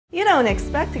You don't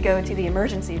expect to go to the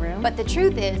emergency room. But the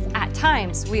truth is, at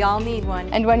times, we all need one.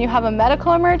 And when you have a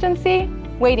medical emergency,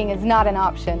 waiting is not an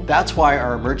option. That's why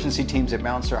our emergency teams at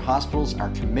MountainStar Hospitals are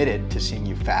committed to seeing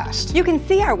you fast. You can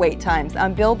see our wait times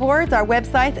on billboards, our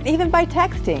websites, and even by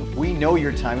texting. We know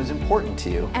your time is important to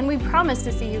you. And we promise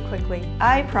to see you quickly.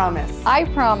 I promise. I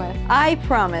promise. I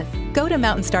promise. Go to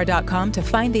MountainStar.com to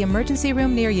find the emergency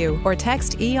room near you or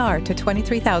text ER to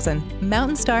 23,000.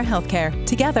 Mountain Star Healthcare.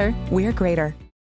 Together, we're greater.